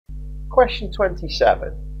Question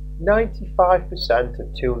 27. 95%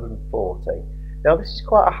 of 240. Now this is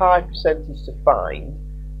quite a high percentage to find,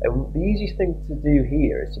 and the easiest thing to do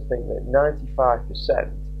here is to think that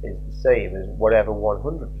 95% is the same as whatever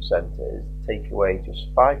 100% is, take away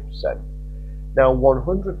just 5%. Now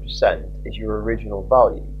 100% is your original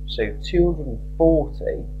value, so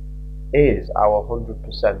 240 is our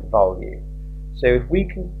 100% value. So if we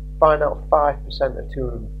can find out 5% of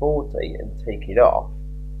 240 and take it off,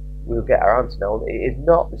 we'll get our answer. Now it is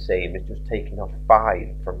not the same as just taking off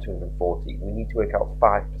 5 from 240. We need to work out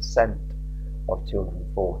 5% of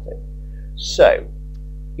 240. So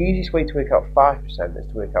easiest way to work out 5% is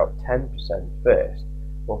to work out 10% first.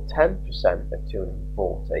 Well, 10% of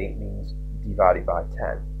 240 means divided by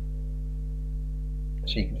 10.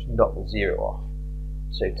 So you can just knock the 0 off.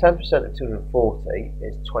 So 10% of 240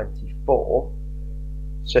 is 24.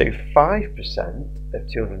 So 5% of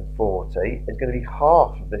 240 is going to be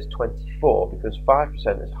half of this 24, because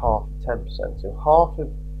 5% is half of 10%. So half of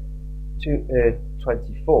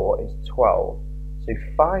 24 is 12. So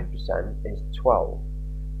 5% is 12.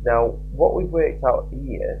 Now what we've worked out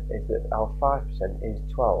here is that our 5% is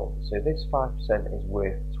 12. So this 5% is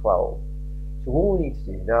worth 12. So all we need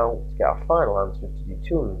to do now to get our final answer is to do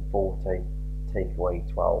 240 take away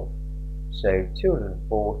 12. So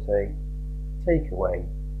 240 take away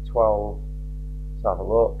 12. Let's have a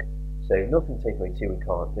look. So nothing take away 2 we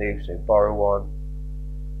can't do, so borrow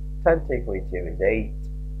 1. 10 take away 2 is 8.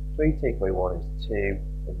 3 take away 1 is 2.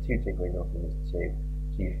 And 2 take away nothing is 2.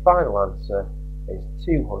 So your final answer is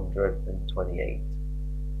 228.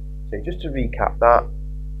 So just to recap that,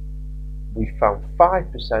 we found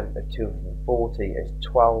 5% of 240 is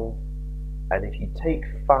 12. And if you take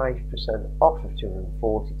 5% off of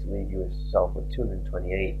 240 to leave yourself with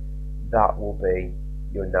 228, that will be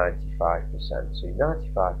your 95%. So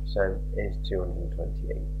 95% is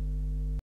 228.